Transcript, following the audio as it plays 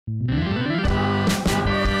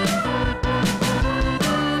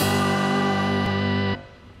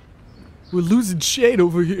We're losing shade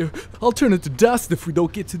over here. I'll turn it to dust if we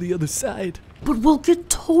don't get to the other side. But we'll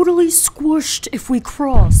get totally squished if we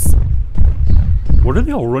cross. What are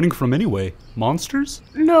they all running from anyway? Monsters?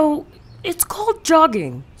 No, it's called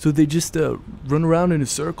jogging. So they just run around in a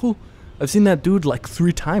circle? I've seen that dude like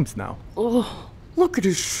 3 times now. Ugh, look at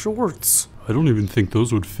his shorts. I don't even think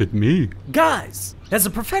those would fit me. Guys, as a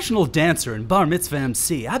professional dancer and bar mitzvah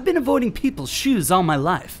MC, I've been avoiding people's shoes all my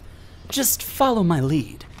life. Just follow my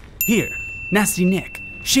lead. Here, Nasty Nick,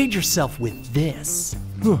 shade yourself with this.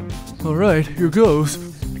 Huh. All right, here goes.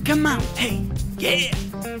 Come on, hey, yeah.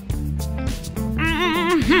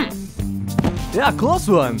 Yeah, close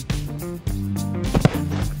one.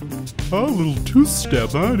 Oh, a little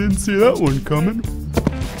two-step. I didn't see that one coming.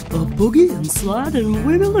 A boogie and slide and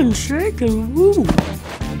wiggle and shake and woo.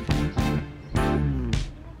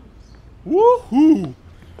 Woohoo!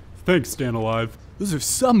 Thanks, Stan Alive. Those are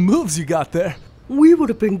some moves you got there. We would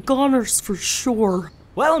have been goners for sure.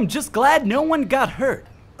 Well, I'm just glad no one got hurt.